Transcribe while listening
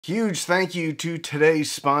Huge thank you to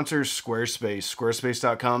today's sponsor, Squarespace.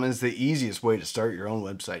 Squarespace.com is the easiest way to start your own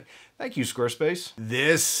website. Thank you, Squarespace.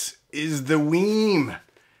 This is the WIIM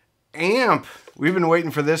amp. We've been waiting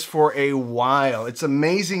for this for a while. It's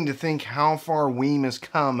amazing to think how far WIIM has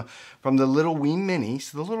come from the little WIIM minis,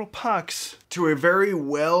 the little pucks, to a very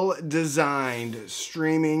well-designed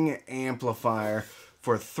streaming amplifier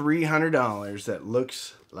for $300 that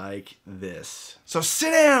looks like this. So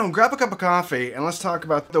sit down, grab a cup of coffee, and let's talk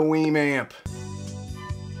about the WIIM amp.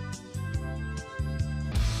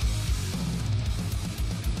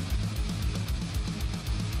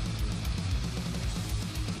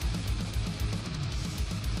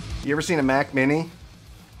 You ever seen a Mac Mini?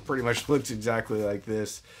 Pretty much looks exactly like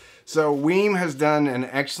this. So WIIM has done an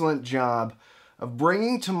excellent job of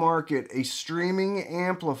bringing to market a streaming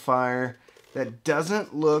amplifier that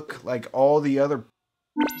doesn't look like all the other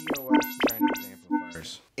POS Chinese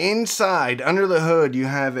amplifiers. Inside, under the hood, you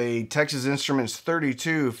have a Texas Instruments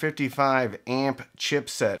 3255 amp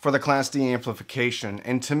chipset for the Class D amplification.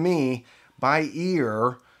 And to me, by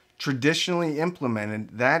ear, traditionally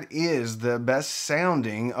implemented, that is the best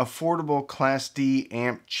sounding affordable Class D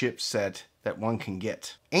amp chipset that one can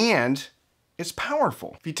get. And it's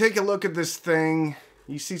powerful. If you take a look at this thing,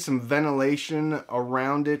 you see some ventilation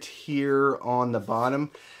around it here on the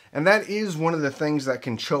bottom. And that is one of the things that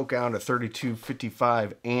can choke out a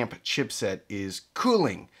 3255 amp chipset is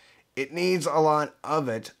cooling. It needs a lot of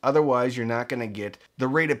it, otherwise you're not going to get the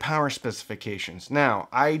rated power specifications. Now,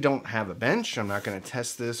 I don't have a bench. I'm not going to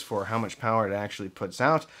test this for how much power it actually puts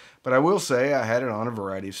out, but I will say I had it on a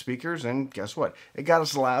variety of speakers, and guess what? It got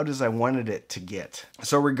as loud as I wanted it to get.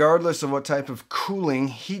 So regardless of what type of cooling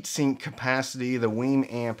heatsink capacity the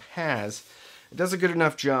WIIM amp has, it does a good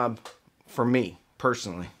enough job for me,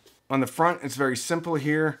 personally. On the front, it's very simple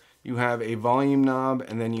here. You have a volume knob,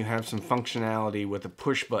 and then you have some functionality with a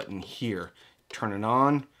push button here. Turn it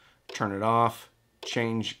on, turn it off,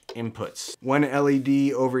 change inputs. One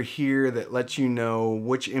LED over here that lets you know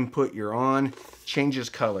which input you're on, changes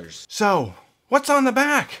colors. So, what's on the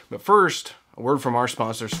back? But first, a word from our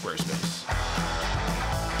sponsor, Squarespace.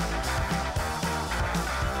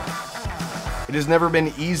 It has never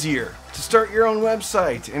been easier to start your own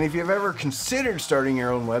website. And if you've ever considered starting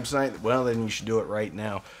your own website, well, then you should do it right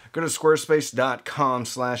now. Go to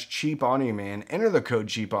squarespace.com/cheapaudioman, enter the code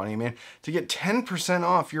cheapaudioman to get 10%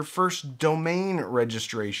 off your first domain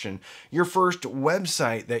registration, your first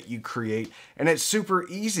website that you create. And it's super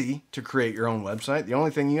easy to create your own website. The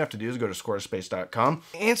only thing you have to do is go to squarespace.com,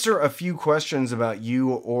 answer a few questions about you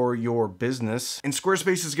or your business, and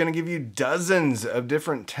Squarespace is going to give you dozens of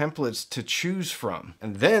different templates to choose from.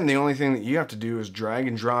 And then the only thing that you have to do is drag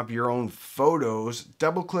and drop your own photos,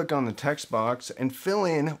 double click on the text box, and fill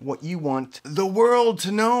in what you want the world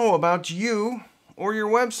to know about you or your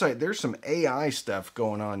website. There's some AI stuff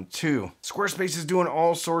going on too. Squarespace is doing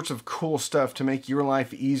all sorts of cool stuff to make your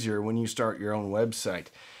life easier when you start your own website.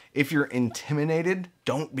 If you're intimidated,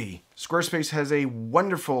 don't be. Squarespace has a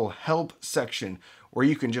wonderful help section where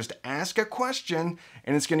you can just ask a question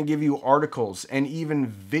and it's going to give you articles and even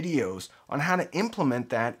videos on how to implement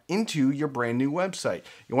that into your brand new website.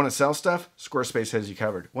 You want to sell stuff? Squarespace has you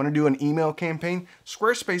covered. Want to do an email campaign?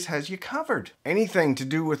 Squarespace has you covered. Anything to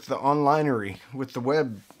do with the onlinery, with the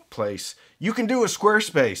web place, you can do with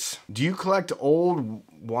Squarespace. Do you collect old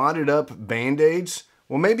wadded up Band-Aids?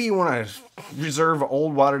 Well, maybe you want to reserve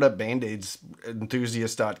old wadded up Band-Aids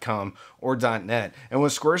enthusiast.com or .net. And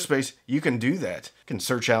with Squarespace, you can do that. You can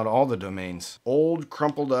search out all the domains. Old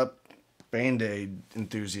crumpled up Band-Aid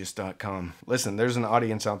enthusiast.com. Listen, there's an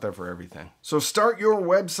audience out there for everything. So start your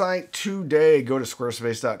website today. Go to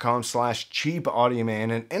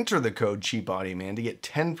squarespace.com/cheapaudioman and enter the code cheapaudioman to get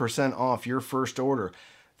 10% off your first order.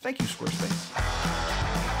 Thank you, Squarespace.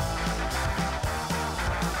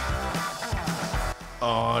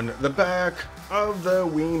 On the back of the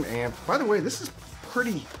WIIM amp. By the way, this is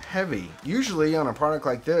pretty heavy. Usually on a product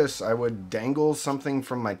like this, I would dangle something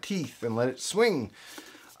from my teeth and let it swing.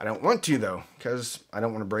 I don't want to though, because I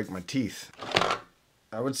don't want to break my teeth.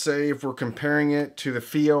 I would say if we're comparing it to the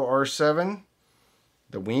FIO R7,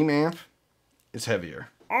 the WIIM amp is heavier.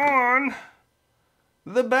 On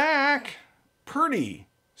the back, pretty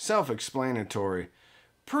self-explanatory,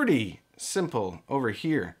 pretty simple over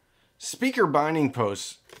here. Speaker binding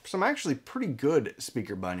posts, some actually pretty good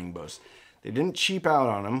speaker binding posts. They didn't cheap out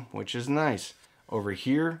on them, which is nice. Over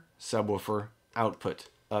here, subwoofer output.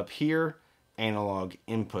 Up here, analog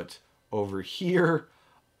input. Over here,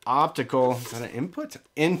 optical. Is that an input?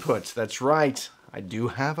 Input, that's right. I do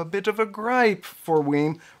have a bit of a gripe for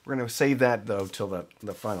WIIM. We're going to save that, though, till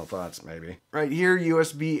the final thoughts, maybe. Right here,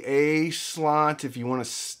 USB-A slot if you want to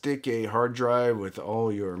stick a hard drive with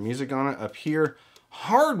all your music on it. Up here,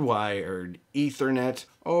 hardwired Ethernet.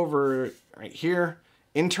 Over right here,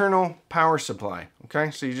 internal power supply.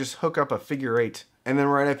 Okay, so you just hook up a figure 8. And then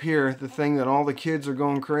right up here, the thing that all the kids are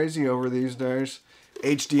going crazy over these days,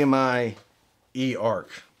 HDMI eARC.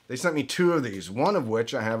 They sent me 2 of these, one of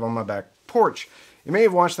which I have on my back porch. You may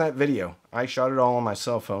have watched that video. I shot it all on my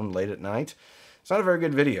cell phone late at night. It's not a very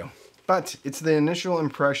good video, but it's the initial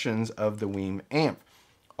impressions of the WIIM amp.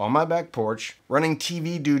 On my back porch, running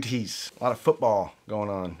TV duties. A lot of football going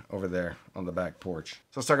on over there on the back porch.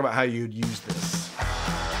 So let's talk about how you'd use this.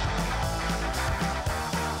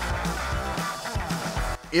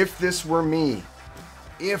 If this were me,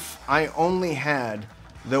 if I only had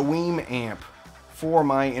the WIIM amp for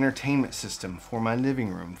my entertainment system, for my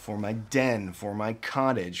living room, for my den, for my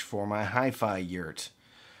cottage, for my hi-fi yurt,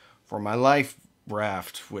 for my life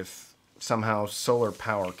raft with somehow solar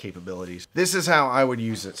power capabilities, this is how I would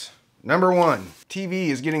use it. Number 1, TV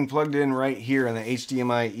is getting plugged in right here in the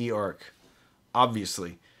HDMI eARC.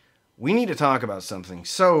 Obviously, we need to talk about something.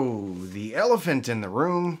 So, the elephant in the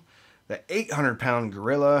room, the 800-pound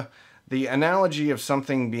gorilla, the analogy of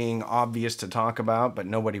something being obvious to talk about, but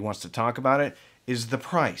nobody wants to talk about it, is the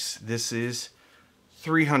price. This is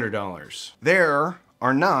 $300. There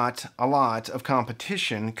are not a lot of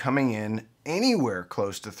competition coming in anywhere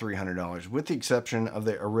close to $300, with the exception of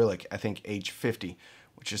the Arylic, I think H50,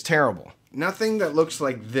 which is terrible. Nothing that looks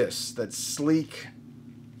like this, that's sleek,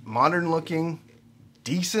 modern looking,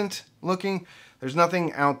 decent looking. There's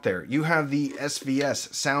nothing out there. You have the SVS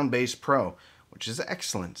Soundbase Pro, which is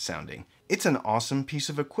excellent sounding. It's an awesome piece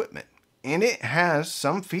of equipment. And it has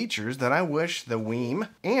some features that I wish the WIIM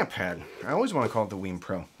amp had. I always want to call it the WIIM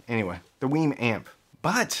Pro. Anyway, the WIIM amp.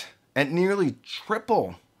 But at nearly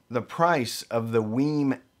triple the price of the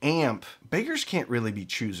WIIM amp, beggars can't really be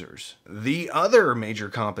choosers. The other major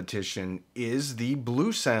competition is the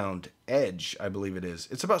Bluesound Edge, I believe it is.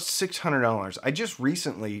 It's about $600. I just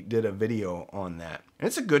recently did a video on that. And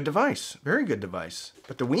it's a good device, very good device.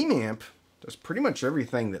 But the WIIM amp does pretty much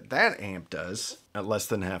everything that that amp does at less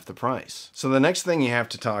than half the price. So the next thing you have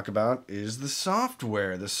to talk about is the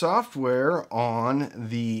software. The software on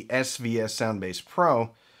the SVS Soundbase Pro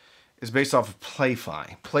is based off of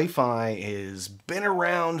Play-Fi. Play-Fi has been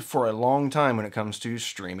around for a long time when it comes to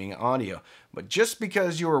streaming audio. But just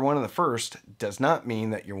because you were one of the first does not mean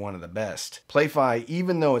that you're one of the best. Play-Fi,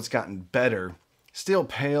 even though it's gotten better, still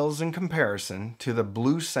pales in comparison to the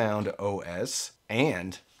Bluesound OS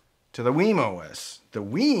and to the WIIM OS. The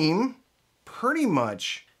WIIM, pretty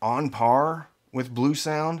much on par with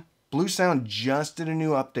Bluesound. Bluesound just did a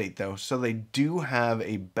new update though, so they do have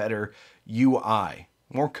a better UI.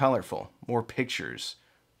 More colorful, more pictures,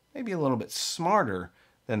 maybe a little bit smarter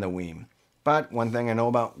than the WIIM. But one thing I know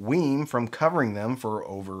about WIIM from covering them for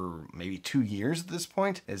over maybe 2 years at this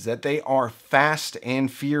point is that they are fast and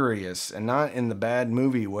furious, and not in the bad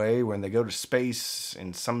movie way when they go to space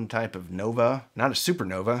in some type of nova. Not a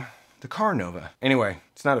supernova, the car nova. Anyway,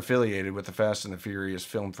 it's not affiliated with the Fast and the Furious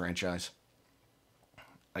film franchise.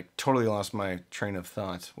 I totally lost my train of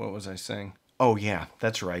thought. What was I saying? Oh yeah,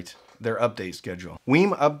 that's right. Their update schedule.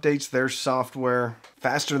 WIIM updates their software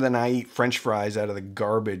faster than I eat French fries out of the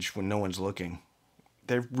garbage when no one's looking.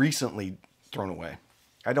 They're recently thrown away.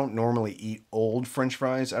 I don't normally eat old French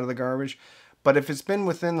fries out of the garbage, but if it's been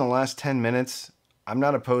within the last 10 minutes, I'm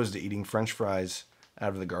not opposed to eating French fries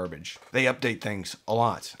out of the garbage. They update things a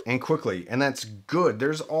lot and quickly, and that's good.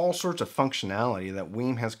 There's all sorts of functionality that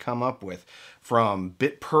WIIM has come up with, from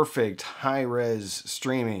bit-perfect high-res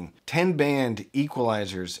streaming, 10-band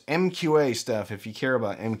equalizers, MQA stuff if you care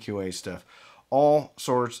about MQA stuff, all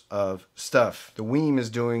sorts of stuff. The WIIM is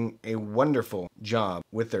doing a wonderful job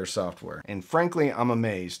with their software, and frankly, I'm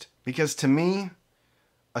amazed, because to me,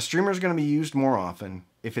 a streamer is going to be used more often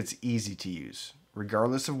if it's easy to use,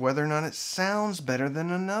 regardless of whether or not it sounds better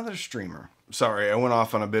than another streamer. Sorry, I went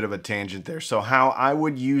off on a bit of a tangent there. So how I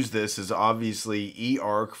would use this is obviously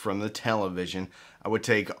eARC from the television. I would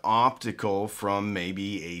take optical from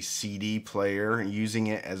maybe a CD player, using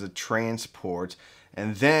it as a transport.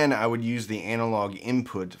 And then I would use the analog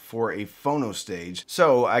input for a phono stage,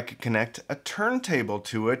 so I could connect a turntable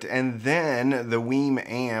to it, and then the WIIM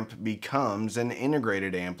amp becomes an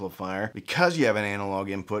integrated amplifier because you have an analog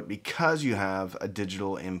input, because you have a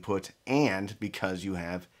digital input, and because you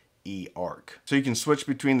have eARC. So you can switch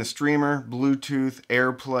between the streamer, Bluetooth,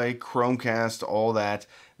 AirPlay, Chromecast, all that.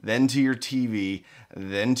 then to your TV,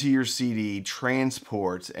 then to your CD,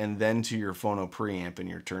 transport, and then to your phono preamp and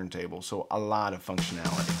your turntable. So a lot of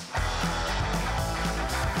functionality.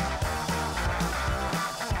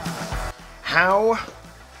 How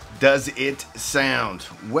does it sound?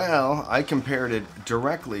 Well, I compared it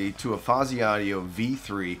directly to a Fuzzy Audio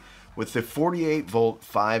V3 with the 48 volt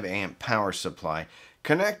 5 amp power supply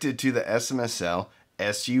connected to the SMSL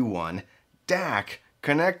SU1 DAC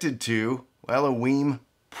connected to, well, a WIIM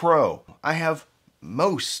Pro. I have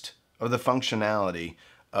most of the functionality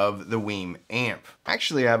of the WIIM amp.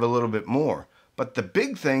 Actually, I have a little bit more, but the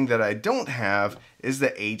big thing that I don't have is the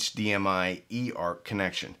HDMI eARC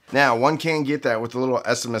connection. Now, one can get that with the little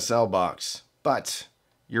SMSL box, but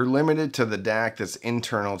you're limited to the DAC that's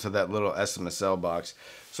internal to that little SMSL box,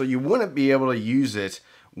 so you wouldn't be able to use it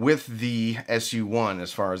with the SU1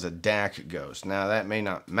 as far as a DAC goes. Now that may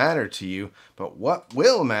not matter to you, but what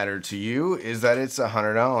will matter to you is that it's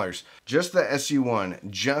 $100. Just the SU1,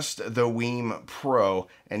 just the WIIM Pro,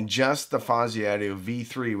 and just the Fuzzy Audio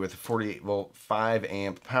V3 with a 48 volt 5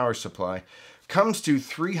 amp power supply comes to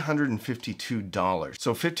 $352.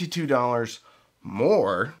 So $52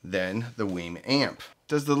 more than the WIIM amp.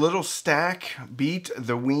 Does the little stack beat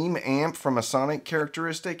the WIIM amp from a sonic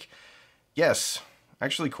characteristic? Yes.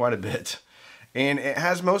 Actually quite a bit. And it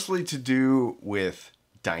has mostly to do with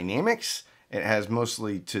dynamics. It has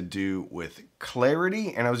mostly to do with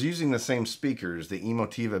clarity. And I was using the same speakers, the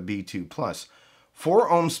Emotiva B2 Plus.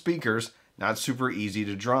 4 ohm speakers, not super easy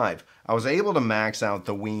to drive. I was able to max out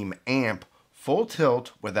the WIIM amp full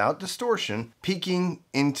tilt without distortion, peaking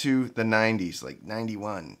into the 90s, like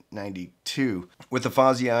 91, 92. With the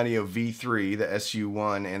Fuzzy Audio V3, the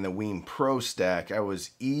SU1, and the WIIM Pro stack, I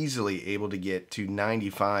was easily able to get to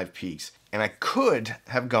 95 peaks. And I could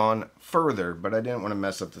have gone further, but I didn't want to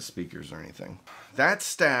mess up the speakers or anything. That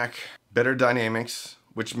stack, better dynamics,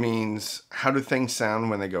 which means how do things sound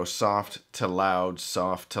when they go soft to loud,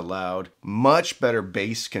 soft to loud. Much better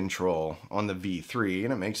bass control on the V3,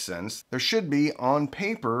 and it makes sense. There should be, on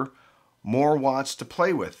paper, more watts to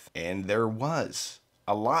play with, and there was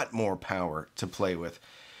a lot more power to play with.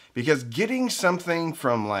 Because getting something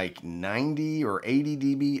from like 90 or 80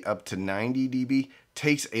 dB up to 90 dB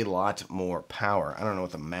takes a lot more power. I don't know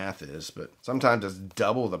what the math is, but sometimes it's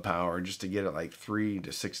double the power just to get it like 3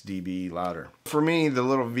 to 6 dB louder. For me, the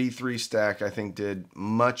little V3 stack I think did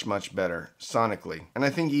much, much better sonically. And I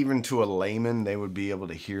think even to a layman, they would be able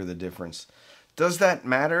to hear the difference. Does that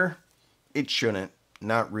matter? It shouldn't.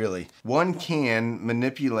 Not really. One can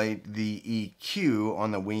manipulate the EQ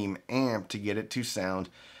on the WIIM amp to get it to sound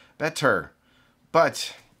better,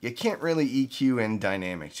 but you can't really EQ in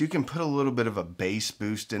dynamics. You can put a little bit of a bass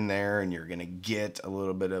boost in there and you're gonna get a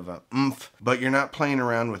little bit of a oomph, but you're not playing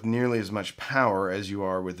around with nearly as much power as you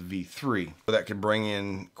are with V3. So that could bring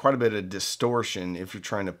in quite a bit of distortion if you're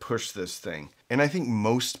trying to push this thing. And I think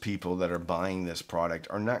most people that are buying this product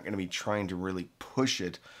are not gonna be trying to really push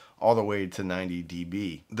it all the way to 90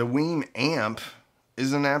 dB. The WIIM amp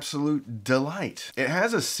is an absolute delight. It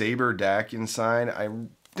has a Sabre DAC inside. I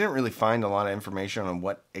didn't really find a lot of information on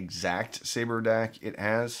what exact Sabre DAC it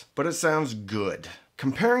has, but it sounds good.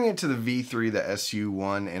 Comparing it to the V3, the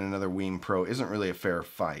SU1, and another WIIM Pro isn't really a fair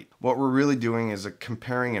fight. What we're really doing is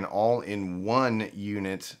comparing an all-in-one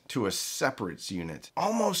unit to a separates unit.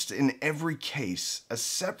 Almost in every case, a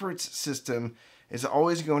separates system is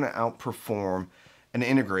always going to outperform an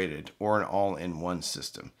integrated or an all-in-one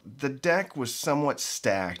system. The deck was somewhat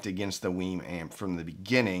stacked against the WIIM amp from the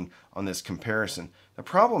beginning on this comparison. The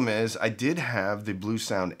problem is I did have the Blue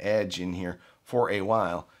Sound Edge in here for a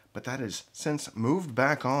while, but that has since moved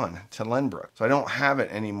back on to Lenbrook. So I don't have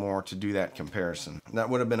it anymore to do that comparison. That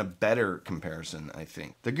would have been a better comparison, I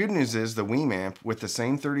think. The good news is the WIIM amp with the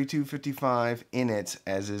same 3255 in it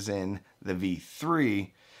as is in the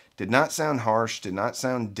V3 did not sound harsh, did not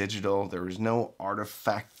sound digital. There was no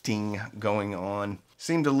artifacting going on.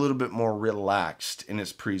 Seemed a little bit more relaxed in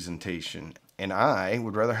its presentation. And I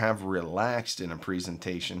would rather have relaxed in a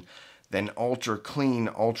presentation than ultra clean,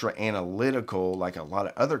 ultra analytical like a lot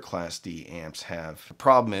of other Class D amps have. The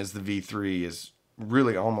problem is the V3 is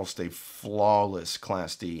really almost a flawless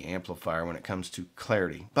Class D amplifier when it comes to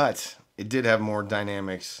clarity. But it did have more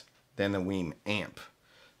dynamics than the WIIM amp.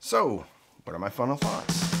 So, what are my final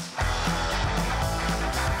thoughts?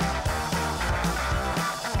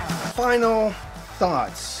 Final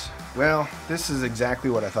thoughts. Well, this is exactly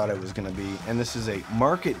what I thought it was going to be, and this is a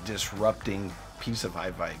market disrupting piece of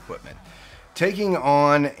hi-fi equipment. Taking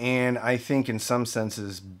on, and I think in some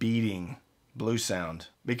senses beating, Blue Sound,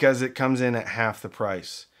 because it comes in at half the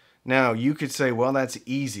price. Now, you could say, well, that's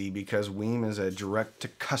easy because WIIM is a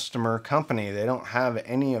direct-to-customer company. They don't have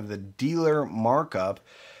any of the dealer markup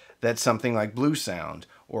that something like Bluesound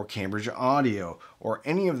or Cambridge Audio or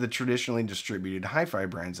any of the traditionally distributed hi-fi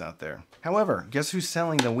brands out there. However, guess who's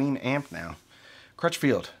selling the WIIM amp now?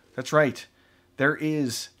 Crutchfield. That's right. There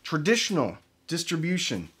is traditional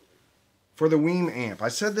distribution for the WIIM amp. I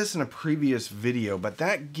said this in a previous video, but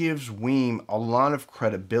that gives WIIM a lot of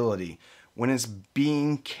credibility when it's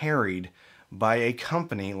being carried by a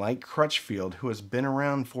company like Crutchfield, who has been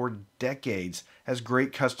around for decades, has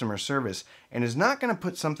great customer service, and is not going to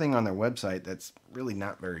put something on their website that's really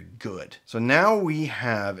not very good. So now we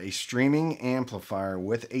have a streaming amplifier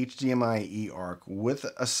with HDMI eARC, with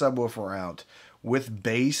a subwoofer out, with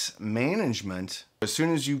bass management. As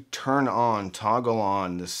soon as you toggle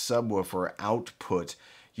on the subwoofer output,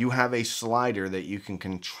 you have a slider that you can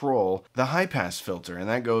control the high pass filter, and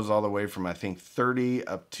that goes all the way from I think 30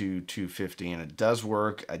 up to 250, and it does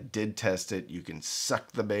work. I did test it. You can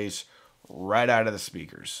suck the bass right out of the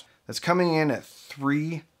speakers. That's coming in at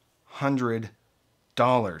 $300,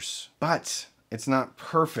 but it's not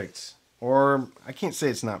perfect. Or I can't say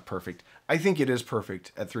it's not perfect. I think it is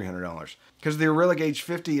perfect at $300 because the Relic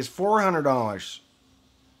H50 is $400.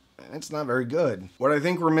 It's not very good. What I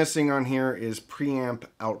think we're missing on here is preamp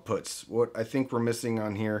outputs. What I think we're missing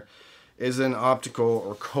on here is an optical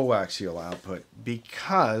or coaxial output,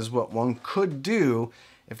 because what one could do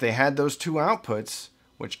if they had those two outputs,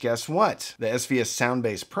 which guess what? The SVS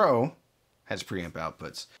Soundbase Pro has preamp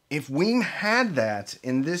outputs. If WIIM had that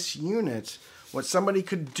in this unit, what somebody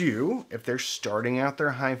could do if they're starting out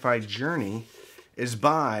their hi-fi journey is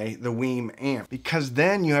buy the WIIM amp, because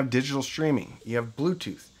then you have digital streaming, you have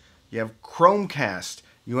Bluetooth, you have Chromecast,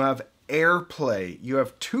 you have AirPlay, you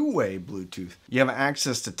have two-way Bluetooth, you have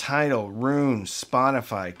access to Tidal, Roon,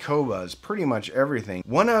 Spotify, Qobuz, pretty much everything.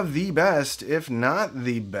 One of the best, if not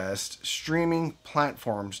the best, streaming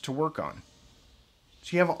platforms to work on.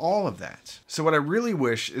 So you have all of that. So what I really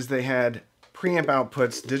wish is they had preamp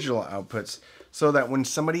outputs, digital outputs, so that when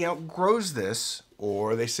somebody outgrows this,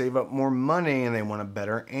 or they save up more money and they want a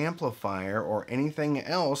better amplifier or anything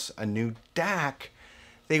else, a new DAC,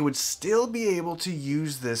 they would still be able to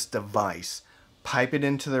use this device, pipe it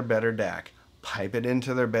into their better DAC, pipe it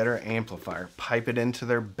into their better amplifier, pipe it into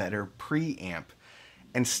their better preamp,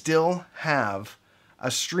 and still have a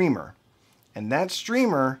streamer. And that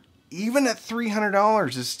streamer, even at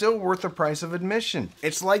 $300, is still worth the price of admission.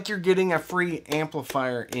 It's like you're getting a free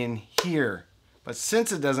amplifier in here. But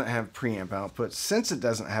since it doesn't have preamp output, since it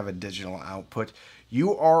doesn't have a digital output,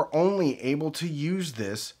 you are only able to use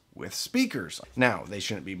this with speakers. Now, they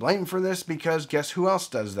shouldn't be blamed for this, because guess who else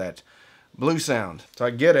does that? Bluesound. So I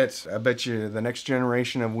get it. I bet you the next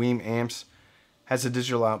generation of WIIM amps has a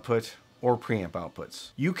digital output or preamp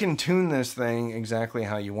outputs. You can tune this thing exactly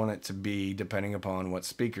how you want it to be depending upon what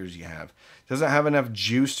speakers you have. Does it have enough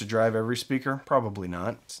juice to drive every speaker? Probably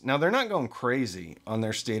not. Now, they're not going crazy on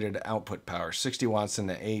their stated output power. 60 watts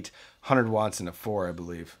into 8, 100 watts into 4, I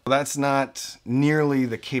believe. That's not nearly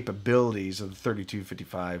the capabilities of the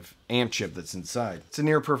 3255 amp chip that's inside. It's a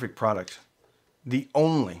near perfect product. The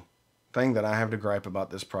only thing that I have to gripe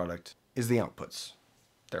about this product is the outputs.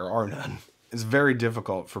 There are none. It's very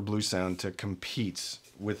difficult for Bluesound to compete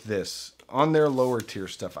with this on their lower tier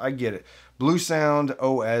stuff. I get it. Bluesound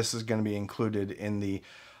OS is going to be included in the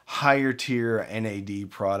higher tier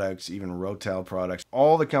NAD products, even Rotel products.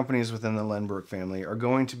 All the companies within the Lenbrook family are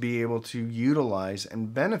going to be able to utilize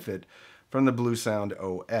and benefit from the Bluesound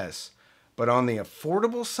OS. But on the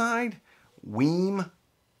affordable side, WIIM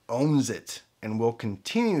owns it and will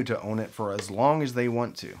continue to own it for as long as they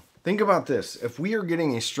want to. Think about this. If we are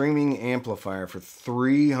getting a streaming amplifier for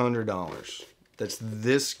 $300 that's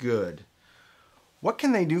this good, what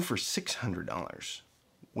can they do for $600?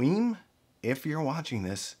 WIIM, if you're watching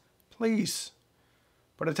this, please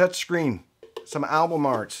put a touch screen, some album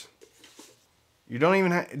art. You don't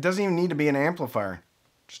even it doesn't even need to be an amplifier,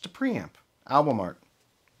 just a preamp. Album art,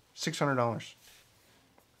 $600.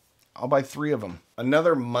 I'll buy 3 of them.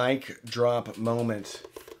 Another mic drop moment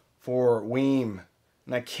for WIIM.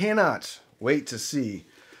 And I cannot wait to see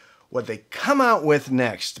what they come out with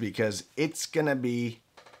next, because it's going to be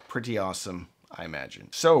pretty awesome, I imagine.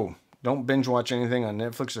 So, don't binge watch anything on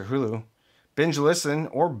Netflix or Hulu. Binge listen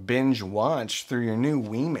or binge watch through your new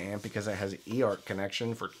WIIM amp, because it has an eARC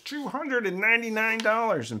connection for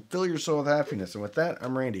 $299, and fill your soul with happiness. And with that,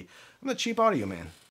 I'm Randy. I'm the Cheap Audio Man.